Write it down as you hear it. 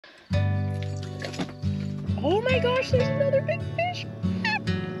Oh my gosh, there's another big fish.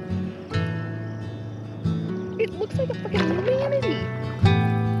 It looks like a freaking manatee.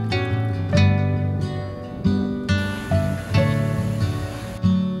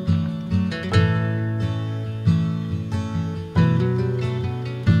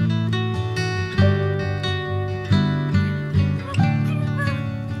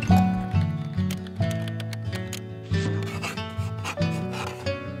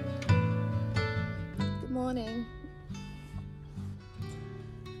 Good morning.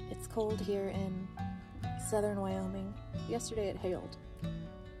 It's cold here in southern Wyoming. Yesterday it hailed.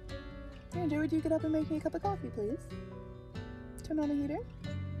 Ranger, would you get up and make me a cup of coffee, please? Turn on the heater?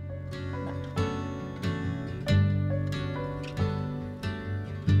 No.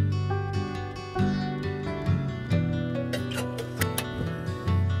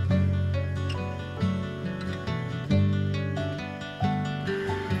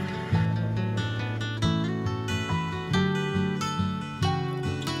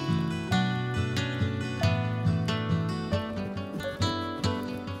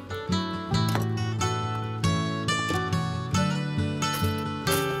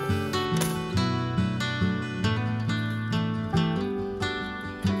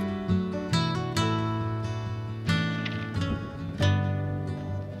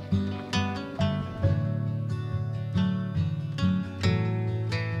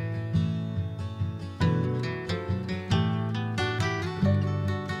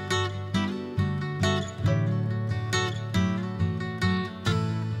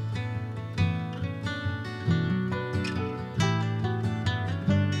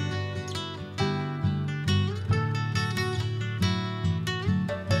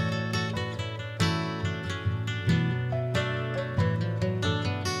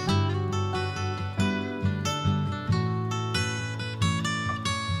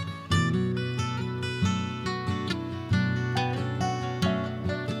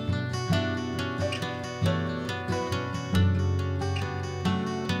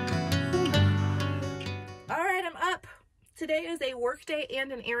 Today is a work day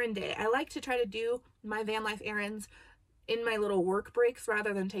and an errand day. I like to try to do my van life errands in my little work breaks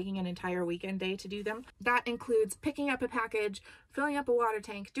rather than taking an entire weekend day to do them. That includes picking up a package, filling up a water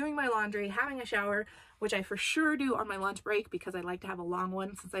tank, doing my laundry, having a shower, which I for sure do on my lunch break because I like to have a long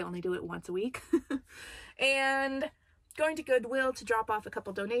one since I only do it once a week. And going to Goodwill to drop off a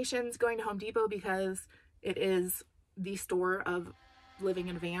couple donations, going to Home Depot because it is the store of living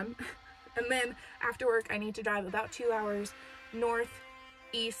in a van. And then after work, I need to drive about 2 hours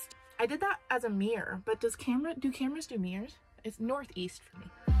northeast. I did that as a mirror, but do cameras do mirrors? It's northeast for me.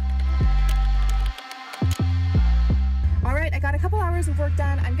 All right, I got a couple hours of work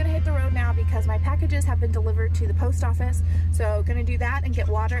done. I'm gonna hit the road now because my packages have been delivered to the post office. So gonna do that and get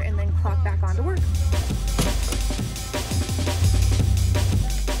water and then clock back on to work.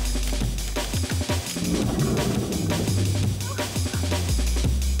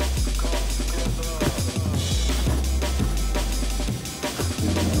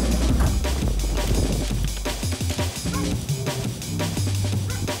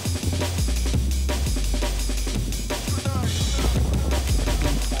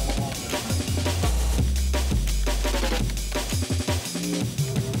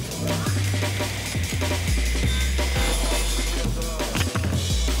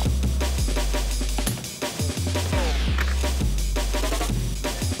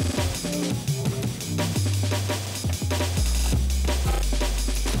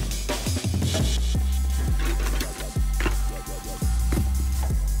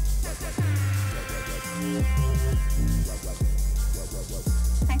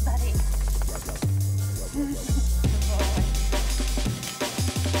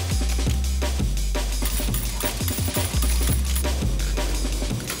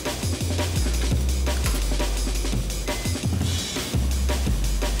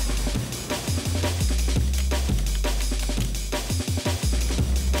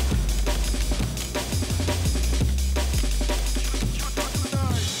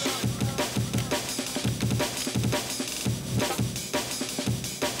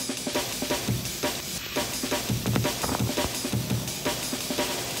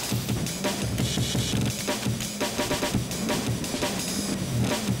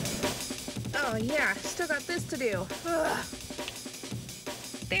 Yeah, still got this to do. Ugh.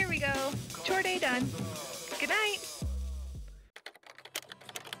 There we go. Chore day done. Good night.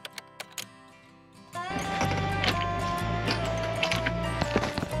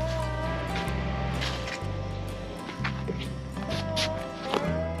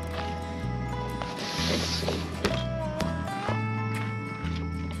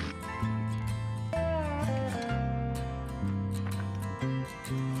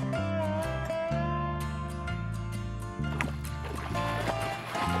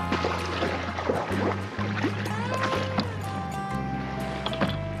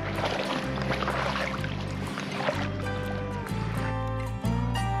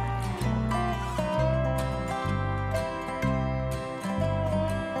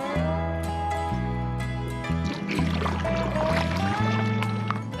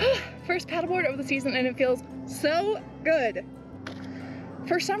 first paddleboard of the season and it feels so good.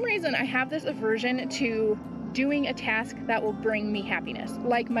 For some reason, I have this aversion to doing a task that will bring me happiness.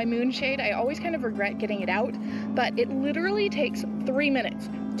 Like my moonshade, I always kind of regret getting it out, but it literally takes 3 minutes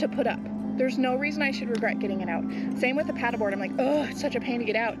to put up. There's no reason I should regret getting it out. Same with the paddleboard. I'm like, oh, it's such a pain to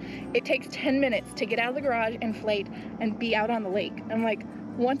get out. It takes 10 minutes to get out of the garage, inflate, and be out on the lake. I'm like,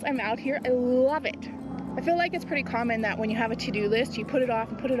 once I'm out here, I love it. I feel like it's pretty common that when you have a to-do list, you put it off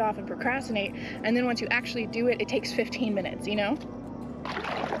and put it off and procrastinate, and then once you actually do it, it takes 15 minutes, you know?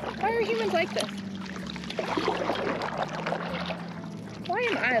 Why are humans like this? Why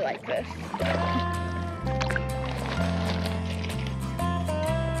am I like this?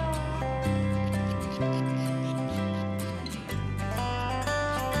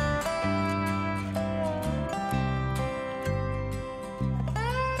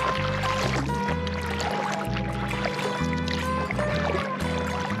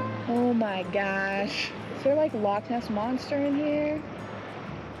 Oh my gosh. Is there like Loch Ness Monster in here?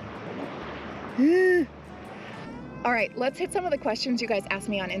 All right, let's hit some of the questions you guys asked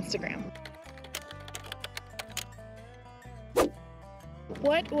me on Instagram.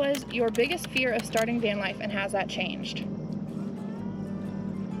 What was your biggest fear of starting van life and has that changed?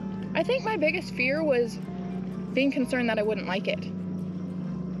 I think my biggest fear was being concerned that I wouldn't like it.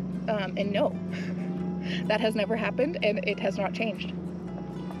 And no, that has never happened and it has not changed.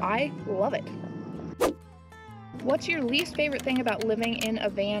 I love it. What's your least favorite thing about living in a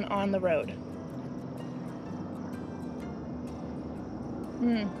van on the road?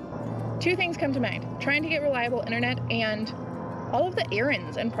 Two things come to mind. Trying to get reliable internet and all of the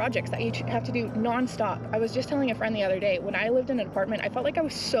errands and projects that you have to do non-stop. I was just telling a friend the other day, when I lived in an apartment, I felt like I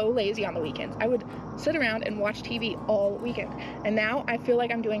was so lazy on the weekends. I would sit around and watch TV all weekend. And now I feel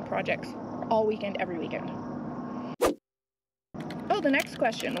like I'm doing projects all weekend, every weekend. Oh, the next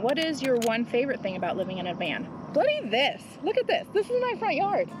question. What is your one favorite thing about living in a van? Bloody this. Look at this. This is my front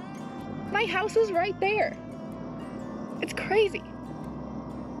yard. My house is right there. It's crazy.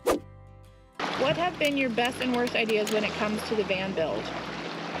 What have been your best and worst ideas when it comes to the van build?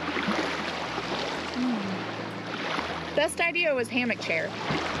 Best idea was hammock chair.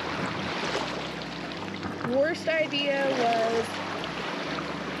 Worst idea was...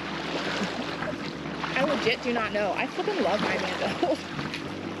 I legit do not know. I flippin' love my van build.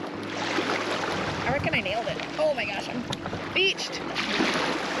 I reckon I nailed it. Oh my gosh, I'm beached.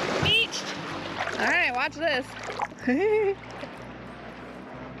 Beached. All right, watch this.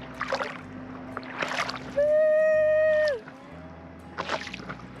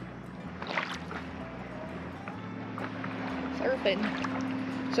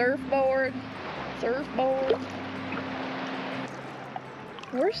 Surfing. Surfboard. Surfboard.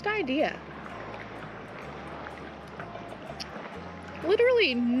 Worst idea.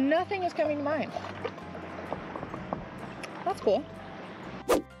 Literally nothing is coming to mind. That's cool.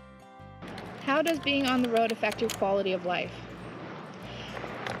 How does being on the road affect your quality of life?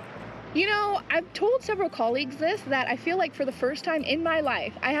 You know, I've told several colleagues this, that I feel like for the first time in my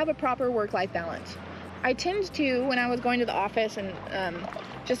life, I have a proper work-life balance. I tend to, when I was going to the office and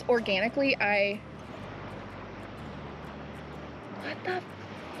just organically, what the f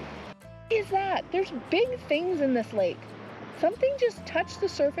is that? There's big things in this lake. Something just touched the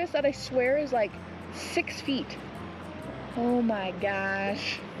surface that I swear is like 6 feet. Oh my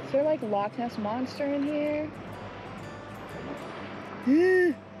gosh. Is there like Loch Ness Monster in here?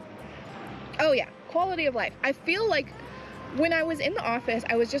 Oh yeah, quality of life. I feel like when I was in the office,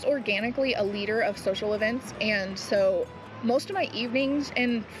 I was just organically a leader of social events, and so most of my evenings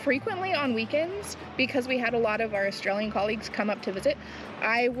and frequently on weekends, because we had a lot of our Australian colleagues come up to visit,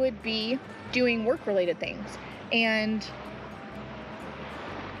 I would be doing work-related things, and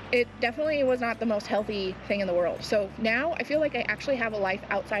it definitely was not the most healthy thing in the world. So now I feel like I actually have a life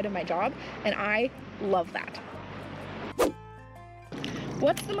outside of my job, and I love that.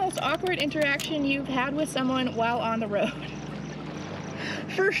 What's the most awkward interaction you've had with someone while on the road?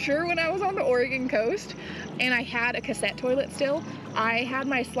 For sure, when I was on the Oregon coast and I had a cassette toilet still, I had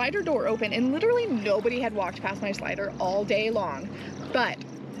my slider door open and literally nobody had walked past my slider all day long. But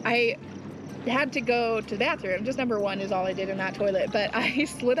I had to go to the bathroom. Just number one is all I did in that toilet. But I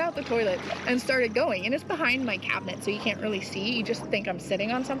slid out the toilet and started going, and it's behind my cabinet, so you can't really see. You just think I'm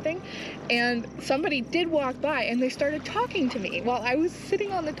sitting on something. And somebody did walk by and they started talking to me while I was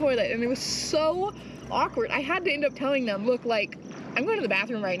sitting on the toilet, and it was so awkward. I had to end up telling them, look, like, I'm going to the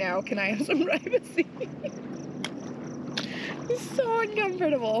bathroom right now. Can I have some privacy? It's so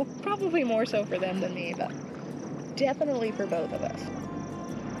uncomfortable. Probably more so for them than me, but definitely for both of us.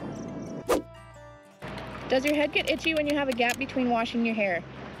 Does your head get itchy when you have a gap between washing your hair?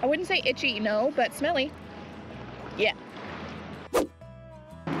 I wouldn't say itchy, no, but smelly. Yeah.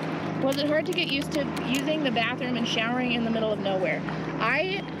 Was it hard to get used to using the bathroom and showering in the middle of nowhere?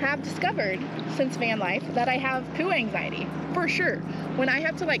 I have discovered since van life that I have poo anxiety, for sure. When I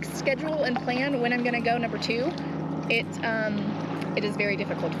have to like schedule and plan when I'm gonna go number 2, it is very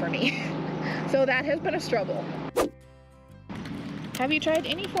difficult for me. So that has been a struggle. Have you tried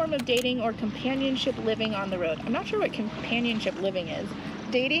any form of dating or companionship living on the road? I'm not sure what companionship living is.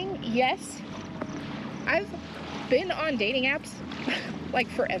 Dating, yes. I've been on dating apps like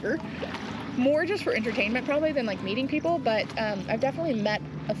forever. More just for entertainment probably than like meeting people, but I've definitely met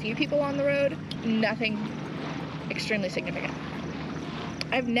a few people on the road. Nothing extremely significant.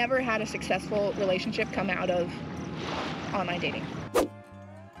 I've never had a successful relationship come out of online dating.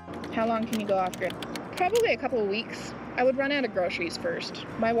 How long can you go off grid? Probably a couple of weeks. I would run out of groceries first.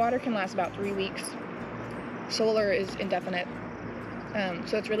 My water can last about 3 weeks. Solar is indefinite.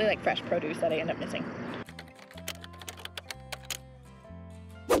 So it's really like fresh produce that I end up missing.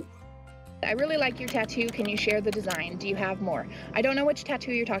 I really like your tattoo. Can you share the design? Do you have more? I don't know which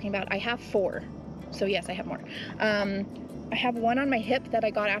tattoo you're talking about. I have 4. So yes, I have more. I have one on my hip that I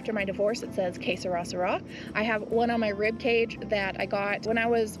got after my divorce. It says Que Sera Sera. I have one on my rib cage that I got when I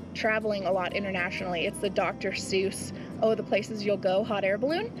was traveling a lot internationally. It's the Dr. Seuss, Oh, the Places You'll Go hot air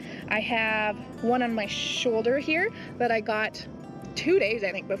balloon. I have one on my shoulder here that I got 2 days,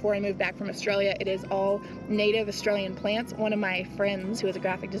 I think, before I moved back from Australia. It is all native Australian plants. One of my friends, who is a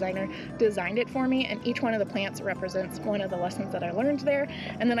graphic designer, designed it for me, and each one of the plants represents one of the lessons that I learned there.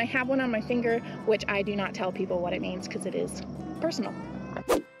 And then I have one on my finger, which I do not tell people what it means because it is personal.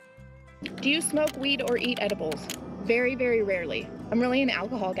 Do you smoke weed or eat edibles? Very, very rarely. I'm really an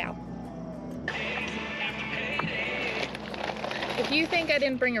alcohol gal. If you think I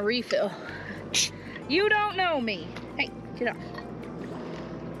didn't bring a refill, you don't know me. Hey, get off.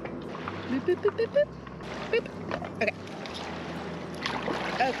 Boop, boop, boop, boop, boop. Boop.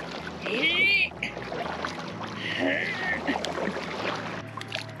 Okay.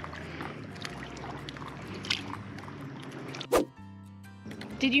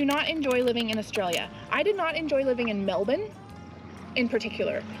 Did you not enjoy living in Australia? I did not enjoy living in Melbourne in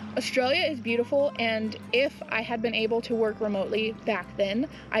particular. Australia is beautiful, and if I had been able to work remotely back then,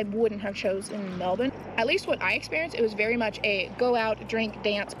 I wouldn't have chosen Melbourne. At least what I experienced, it was very much a go out, drink,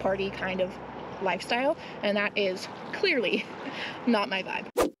 dance, party kind of lifestyle, and that is clearly not my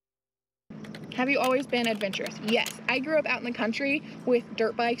vibe. Have you always been adventurous? Yes. I grew up out in the country with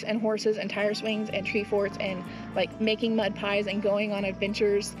dirt bikes and horses and tire swings and tree forts and like making mud pies and going on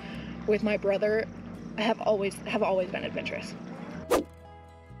adventures with my brother. I have always been adventurous.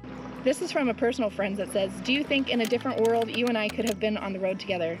 This is from a personal friend that says, do you think in a different world you and I could have been on the road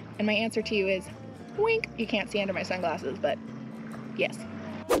together? And my answer to you is, wink. You can't see under my sunglasses, but yes.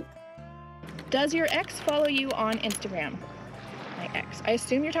 Does your ex follow you on Instagram? My ex. I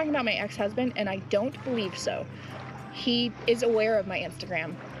assume you're talking about my ex-husband, and I don't believe so. He is aware of my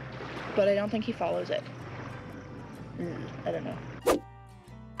Instagram, but I don't think he follows it. I don't know.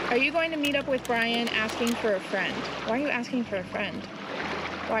 Are you going to meet up with Brian asking for a friend? Why are you asking for a friend?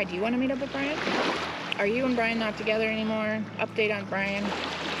 Why, do you want to meet up with Brian? Are you and Brian not together anymore? Update on Brian.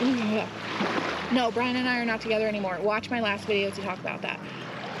 No, Brian and I are not together anymore. Watch my last video to talk about that.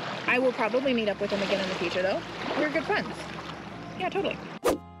 I will probably meet up with him again in the future, though. We're good friends. Yeah, totally.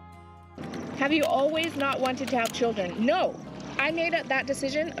 Have you always not wanted to have children? No. I made that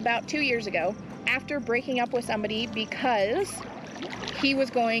decision about 2 years ago after breaking up with somebody because he was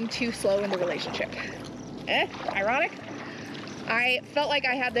going too slow in the relationship. Ironic? I felt like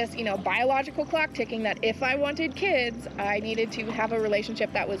I had this, biological clock ticking that if I wanted kids, I needed to have a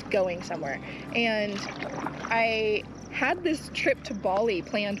relationship that was going somewhere. And I had this trip to Bali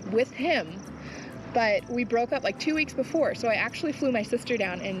planned with him, but we broke up like 2 weeks before. So I actually flew my sister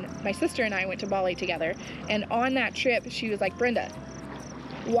down, and my sister and I went to Bali together. And on that trip, she was like, Brenda,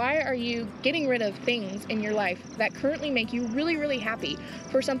 why are you getting rid of things in your life that currently make you really, really happy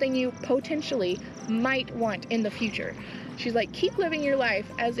for something you potentially might want in the future? She's like, keep living your life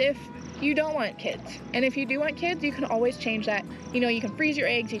as if you don't want kids. And if you do want kids, you can always change that. You can freeze your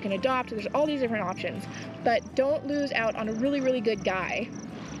eggs, you can adopt, there's all these different options. But don't lose out on a really, really good guy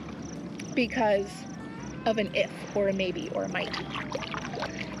because of an if or a maybe or a might.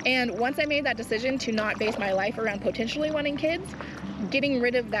 And once I made that decision to not base my life around potentially wanting kids, getting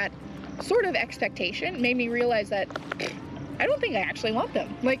rid of that sort of expectation made me realize that I don't think I actually want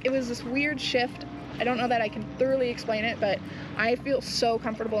them. Like, it was this weird shift. I don't know that I can thoroughly explain it, but I feel so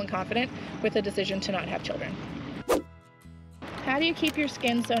comfortable and confident with the decision to not have children. How do you keep your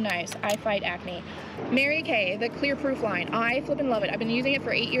skin so nice? I fight acne. Mary Kay, the Clear Proof line. I flippin' love it. I've been using it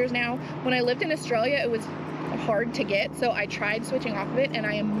for 8 years now. When I lived in Australia, it was hard to get, so I tried switching off of it and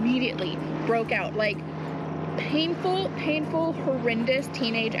I immediately broke out. Like, painful, horrendous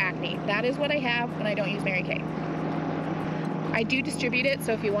teenage acne. That is what I have when I don't use Mary Kay. I do distribute it,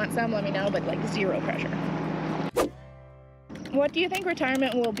 so if you want some, let me know, but like zero pressure. What do you think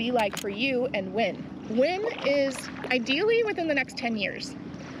retirement will be like for you, and when? When is ideally within the next 10 years.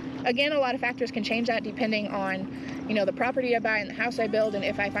 Again, a lot of factors can change that depending on, you know, the property I buy and the house I build, and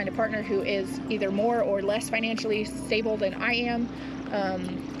if I find a partner who is either more or less financially stable than I am.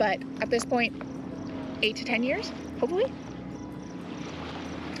 But at this point, 8 to 10 years, hopefully.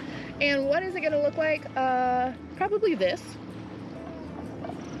 And what is it gonna look like? Probably this.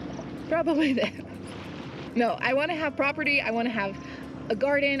 Probably this. No, I wanna have property, I wanna have a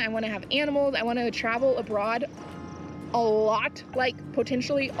garden, I wanna have animals, I wanna travel abroad a lot, like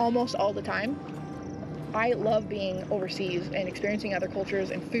potentially almost all the time. I love being overseas and experiencing other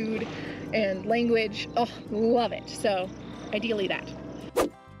cultures and food and language. Oh, love it. So ideally that.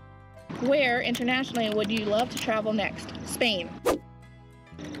 Where internationally would you love to travel next? Spain.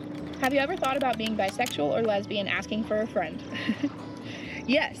 Have you ever thought about being bisexual or lesbian, asking for a friend?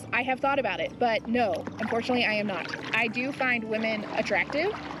 Yes, I have thought about it, but no, unfortunately I am not. I do find women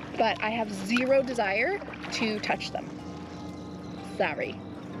attractive, but I have zero desire to touch them. Sorry.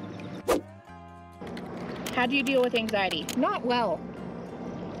 How do you deal with anxiety? Not well.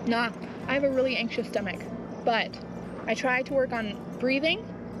 Nah, I have a really anxious stomach, but I try to work on breathing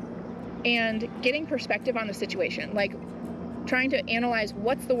and getting perspective on the situation. Like trying to analyze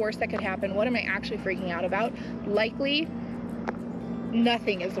what's the worst that could happen, what am I actually freaking out about? Likely,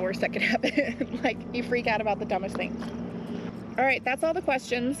 nothing is the worst that could happen. Like you freak out about the dumbest things. All right, that's all the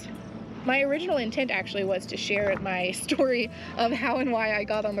questions. My original intent actually was to share my story of how and why I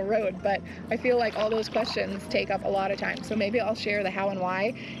got on the road, but I feel like all those questions take up a lot of time. So maybe I'll share the how and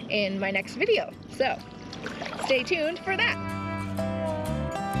why in my next video. So stay tuned for that.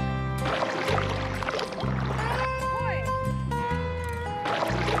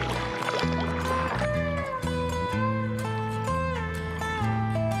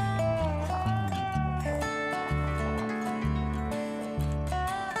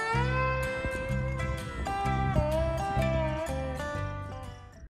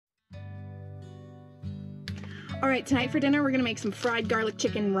 All right, tonight for dinner, we're gonna make some fried garlic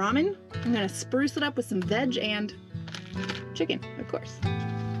chicken ramen. I'm gonna spruce it up with some veg and chicken, of course.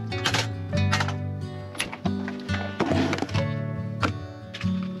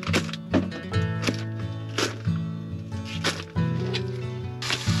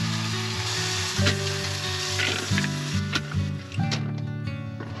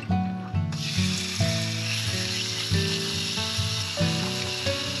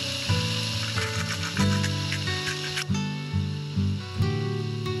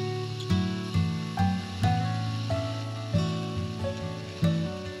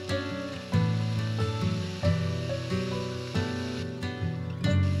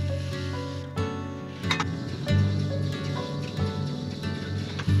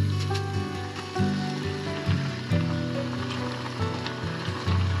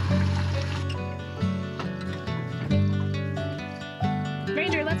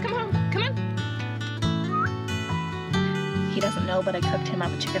 Ranger, let's come home. Come on. He doesn't know, but I cooked him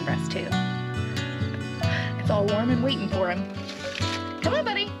up a chicken breast too. It's all warm and waiting for him. Come on,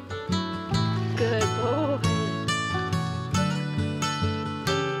 buddy. Good boy.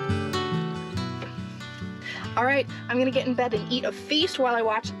 All right, I'm gonna get in bed and eat a feast while I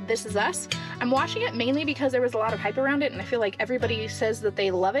watch This Is Us. I'm watching it mainly because there was a lot of hype around it and I feel like everybody says that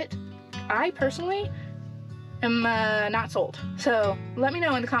they love it. I personally am not sold. So let me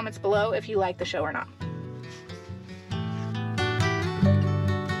know in the comments below if you like the show or not.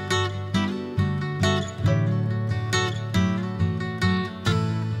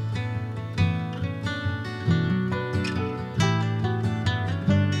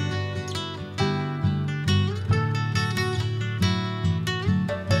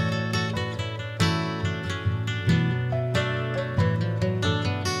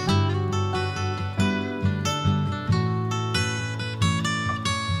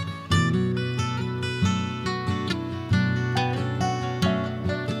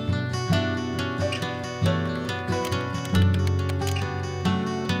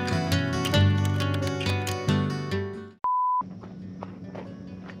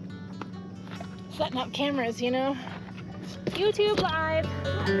 Setting up cameras, you know. YouTube Live.